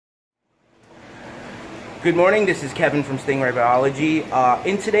Good morning, this is Kevin from Stingray Biology.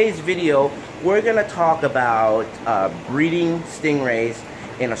 In today's video, we're going to talk about breeding stingrays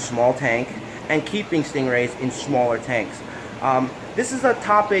in a small tank and keeping stingrays in smaller tanks. This is a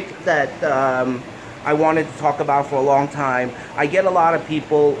topic that I wanted to talk about for a long time. I get a lot of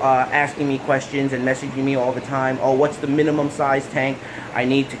people asking me questions and messaging me all the time. Oh, what's the minimum size tank I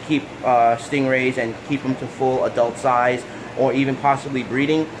need to keep stingrays and keep them to full adult size, or even possibly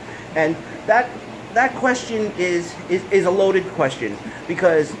breeding? And that question is a loaded question,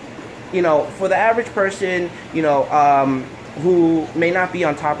 because, you know, for the average person, you know, who may not be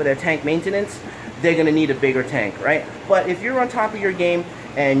on top of their tank maintenance, they're going to need a bigger tank, right? But if you're on top of your game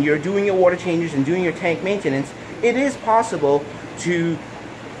and you're doing your water changes and doing your tank maintenance, it is possible to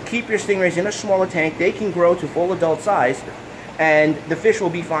keep your stingrays in a smaller tank. They can grow to full adult size and the fish will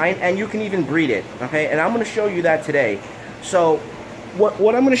be fine, and you can even breed it, okay? And I'm going to show you that today. So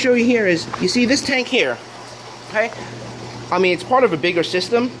what I'm going to show you here is, you see this tank here, okay? I mean, it's part of a bigger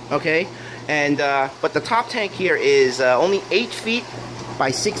system, okay? And but the top tank here is only 8 feet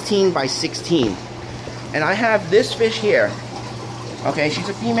by 16 by 16. And I have this fish here, okay? She's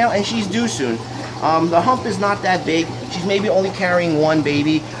a female and she's due soon. The hump is not that big. She's maybe only carrying one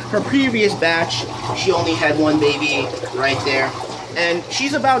baby. Her previous batch, she only had one baby right there. And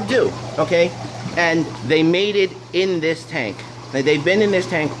she's about due, okay? And they mated in this tank. They've been in this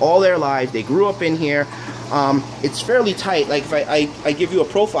tank all their lives. They grew up in here. It's fairly tight. Like if I give you a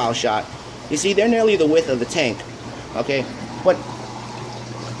profile shot, you see they're nearly the width of the tank, okay? But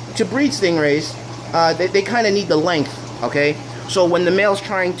to breed stingrays, they kind of need the length, okay? So when the male's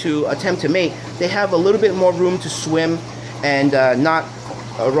trying to attempt to mate, they have a little bit more room to swim and not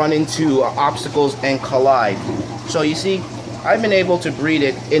run into obstacles and collide. So you see, I've been able to breed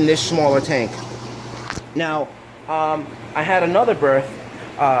it in this smaller tank. Now, I had another birth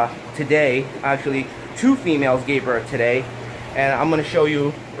today. Actually, 2 females gave birth today, and I'm going to show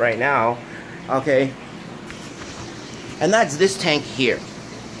you right now, okay? And that's this tank here,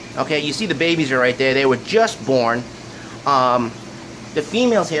 okay? You see the babies are right there. They were just born. The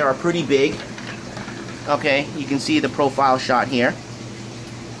females here are pretty big, okay? You can see the profile shot here.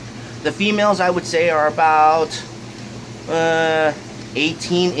 The females, I would say, are about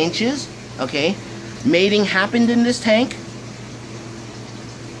 18 inches, okay? Mating happened in this tank,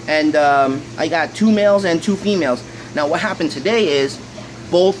 and I got 2 males and 2 females. Now what happened today is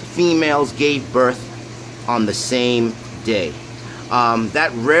both females gave birth on the same day.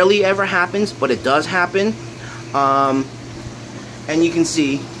 That rarely ever happens, but it does happen. And you can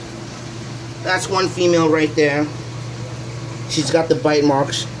see that's one female right there. She's got the bite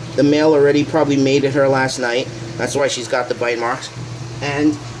marks. The male already probably mated her last night. That's why she's got the bite marks.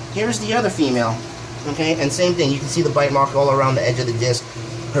 And here's the other female. Okay, and same thing, you can see the bite mark all around the edge of the disc.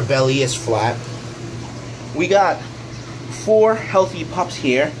 Her belly is flat. We got 4 healthy pups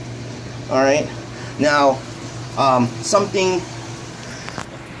here. Alright, now something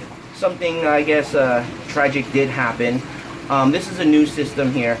I guess tragic did happen. This is a new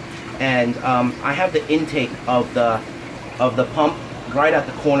system here, and I have the intake of the pump right at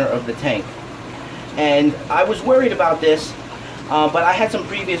the corner of the tank. And I was worried about this, but I had some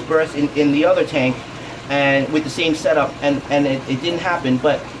previous births in the other tank, and with the same setup, and it didn't happen,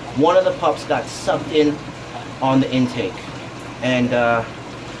 but one of the pups got sucked in on the intake, and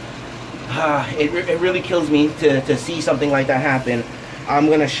it really kills me to see something like that happen. I'm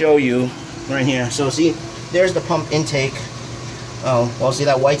gonna show you right here. So see, there's the pump intake. Oh, well, see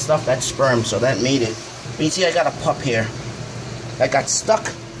that white stuff? That's sperm, so that made it. But you see, I got a pup here that got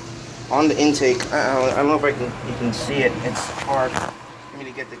stuck on the intake. I don't know if you can see it. It's hard for me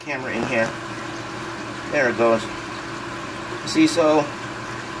to get the camera in here. There it goes. See, so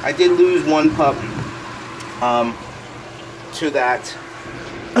I did lose one pup to that,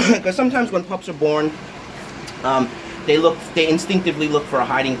 because sometimes when pups are born, they instinctively look for a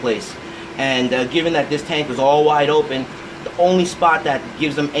hiding place. And given that this tank is all wide open, the only spot that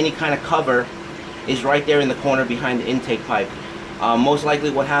gives them any kind of cover is right there in the corner behind the intake pipe. Most likely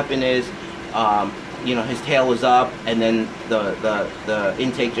what happened is, you know, his tail was up, and then the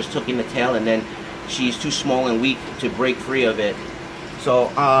intake just took in the tail, and then she's too small and weak to break free of it.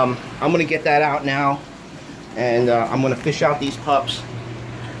 So I'm gonna get that out now, and I'm gonna fish out these pups,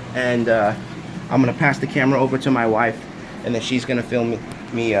 and I'm gonna pass the camera over to my wife, and then she's gonna film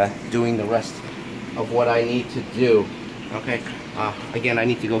me doing the rest of what I need to do. Okay. Again, I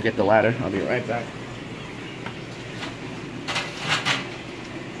need to go get the ladder. I'll be right back.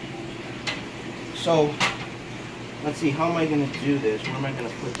 So let's see, how am I going to do this? Where am I going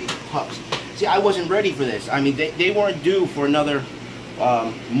to put these pups? See, I wasn't ready for this. I mean, they weren't due for another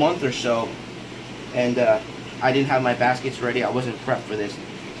month or so. and I didn't have my baskets ready. I wasn't prepped for this,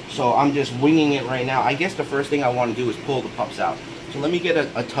 so I'm just winging it right now. I guess the first thing I want to do is pull the pups out. So let me get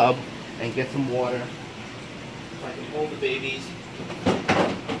a tub and get some water so I can hold the babies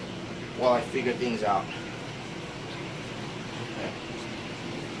while I figure things out. Okay.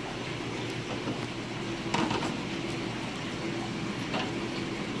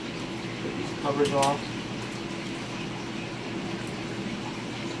 Put these covers off.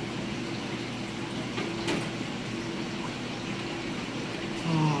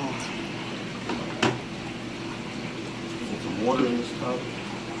 Get some water in this tub.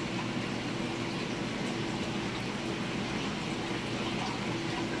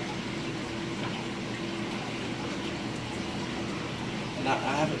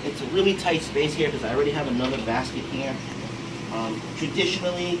 It's a really tight space here because I already have another basket here.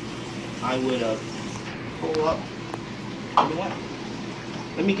 Traditionally, I would pull up. You know what?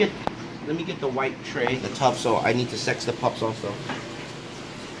 Let me get the white tray, the tub. So I need to sex the pups also.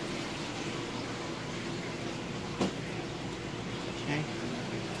 Okay.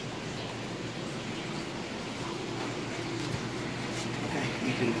 Okay,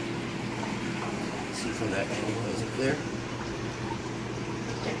 you can see from that angle. Is it clear?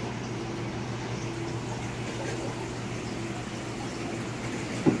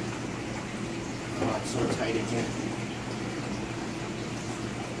 So tight in here.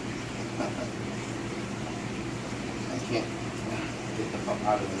 I can't get the pup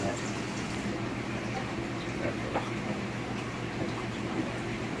out of the net.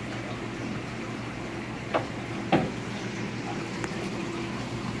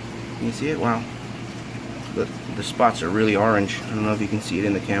 Can you see it? Wow. The spots are really orange. I don't know if you can see it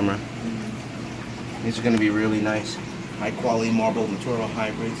in the camera. These are going to be really nice. High quality marbled Motoro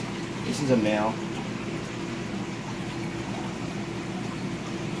hybrids. This is a male.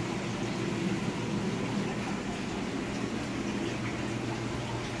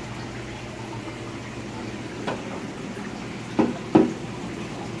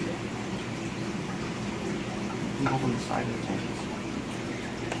 Open the side of the tank.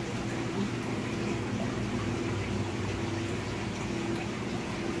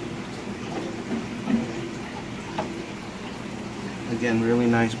 Again, really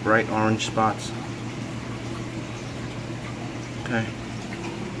nice bright orange spots. Okay.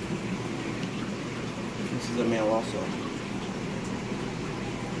 This is a male also.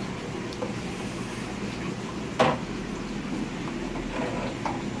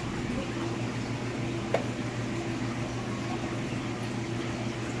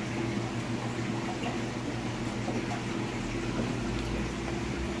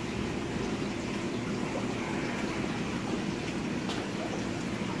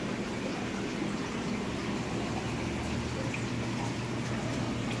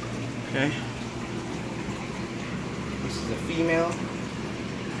 Okay. This is a female.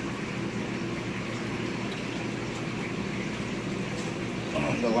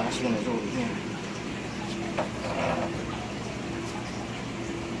 The last one is over here.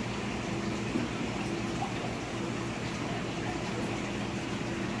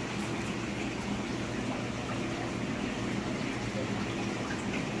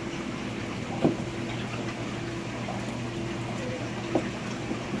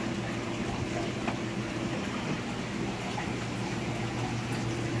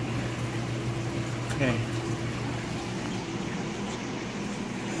 Okay.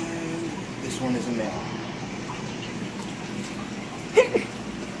 And this one is a male.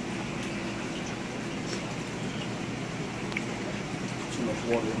 Too much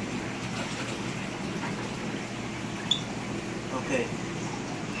water. Okay.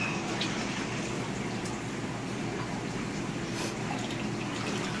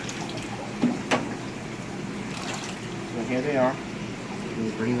 So here they are. Let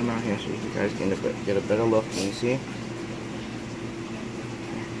me bring them out here so you guys can get a better look. Can you see?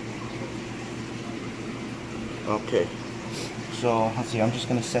 Okay. So let's see. I'm just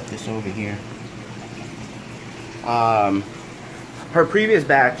gonna set this over here. Her previous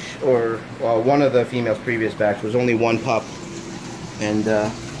batch, or well, one of the females' previous batch, was only one pup, and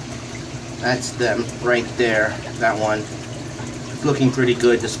that's them right there. That one. It's looking pretty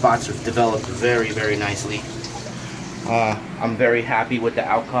good. The spots have developed very, very nicely. I'm very happy with the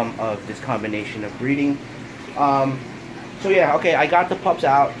outcome of this combination of breeding. So yeah, okay, I got the pups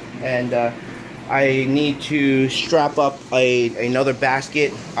out, and I need to strap up another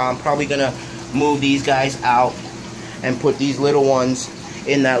basket. I'm probably gonna move these guys out and put these little ones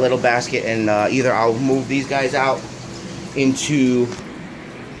in that little basket, and either I'll move these guys out into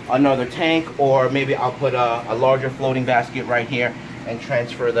another tank, or maybe I'll put a larger floating basket right here and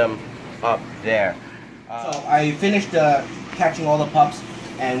transfer them up there. So I finished catching all the pups,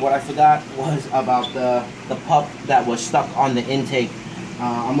 and what I forgot was about the pup that was stuck on the intake.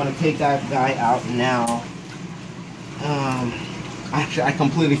 I'm gonna take that guy out now. Actually, I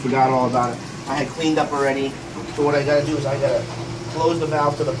completely forgot all about it. I had cleaned up already. So what I gotta do is I gotta close the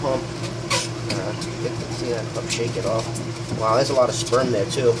valve to the pump. See that pup shake it off. Wow, there's a lot of sperm there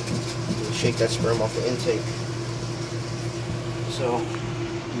too. Shake that sperm off the intake. So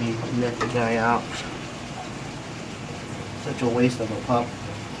let me net the guy out. Such a waste of a pup.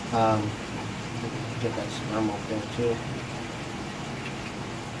 Get that sperm off there too.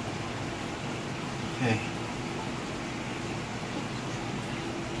 Okay.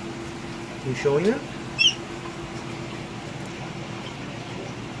 Can you show you?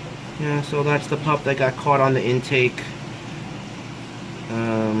 Yeah, so that's the pup that got caught on the intake.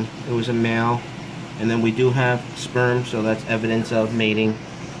 It was a male, and then we do have sperm, so that's evidence of mating.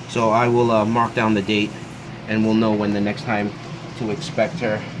 So I will mark down the date, and we'll know when the next time to expect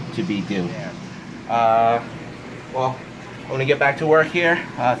her to be due. Well, I'm gonna get back to work here.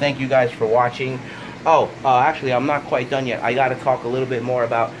 Thank you guys for watching. Actually, I'm not quite done yet. I got to talk a little bit more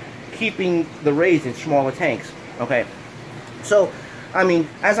about keeping the rays in smaller tanks. Okay, so I mean,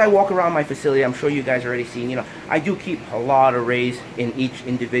 as I walk around my facility, I'm sure you guys already seen, you know, I do keep a lot of rays in each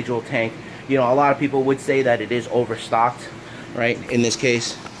individual tank. You know, a lot of people would say that it is overstocked, right? In this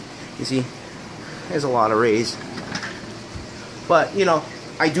case, you see, there's a lot of rays. But, you know,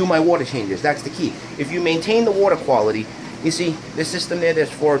 I do my water changes. That's the key. If you maintain the water quality, you see, this system there,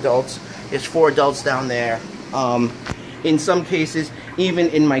 there's 4 adults. There's 4 adults down there. In some cases, even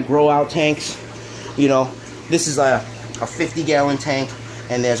in my grow out tanks, you know, this is a 50-gallon tank,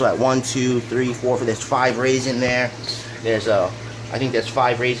 and there's what, 1, 2, 3, 4, there's 5 rays in there. There's I think there's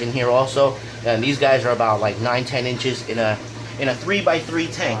 5 rays in here also, and these guys are about like 9-10 inches in a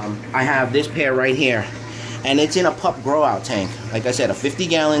 3x3 tank. I have this pair right here, and it's in a pup grow out tank. Like I said, a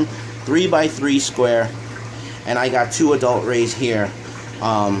 50-gallon 3x3 square, and I got 2 adult rays here.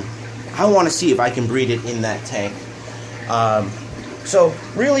 I want to see if I can breed it in that tank. So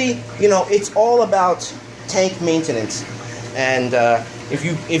really, you know, it's all about tank maintenance, and if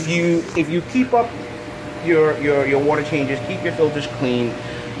you keep up your water changes, keep your filters clean,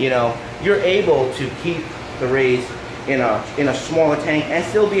 you know, you're able to keep the rays in a smaller tank and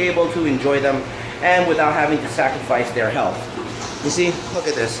still be able to enjoy them, and without having to sacrifice their health. You see, look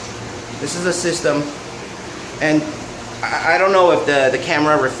at this. This is a system, and I don't know if the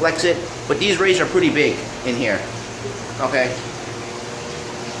camera reflects it, but these rays are pretty big in here. Okay,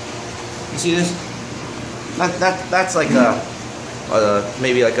 you see this? That's like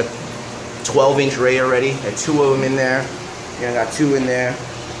maybe like a 12-inch ray already. There are 2 of them in there. Yeah, I got 2 in there.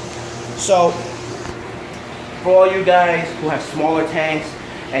 So for all you guys who have smaller tanks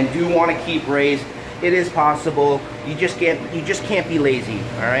and do want to keep rays, it is possible. You just can't be lazy.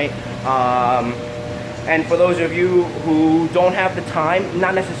 All right. And for those of you who don't have the time,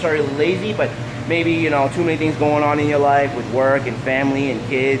 not necessarily lazy, but maybe, you know, too many things going on in your life with work and family and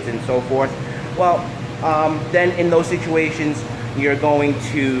kids and so forth, well, then in those situations, you're going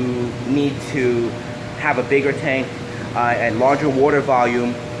to need to have a bigger tank and larger water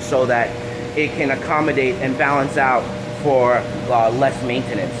volume so that it can accommodate and balance out for less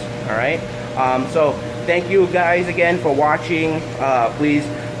maintenance. All right. So thank you guys again for watching. Please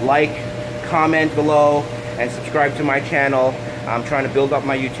like, comment below, and subscribe to my channel. I'm trying to build up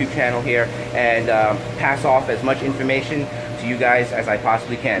my YouTube channel here and pass off as much information to you guys as I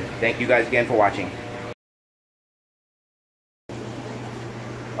possibly can. Thank you guys again for watching.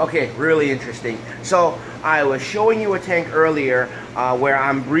 Okay, really interesting. So I was showing you a tank earlier where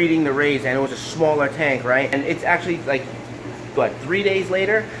I'm breeding the rays, and it was a smaller tank, right? And it's actually like, what, 3 days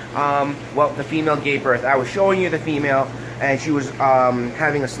later, well, the female gave birth. I was showing you the female, and she was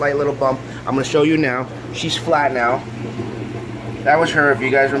having a slight little bump. I'm going to show you now. She's flat now. That was her, if you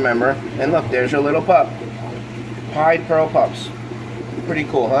guys remember. And look, there's her little pup. Piebald Pearl pups. Pretty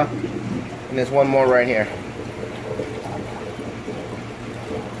cool, huh? And there's one more right here.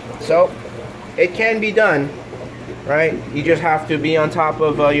 So, it can be done, right? You just have to be on top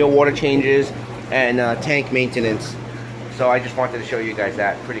of your water changes and tank maintenance. So I just wanted to show you guys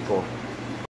that. Pretty cool.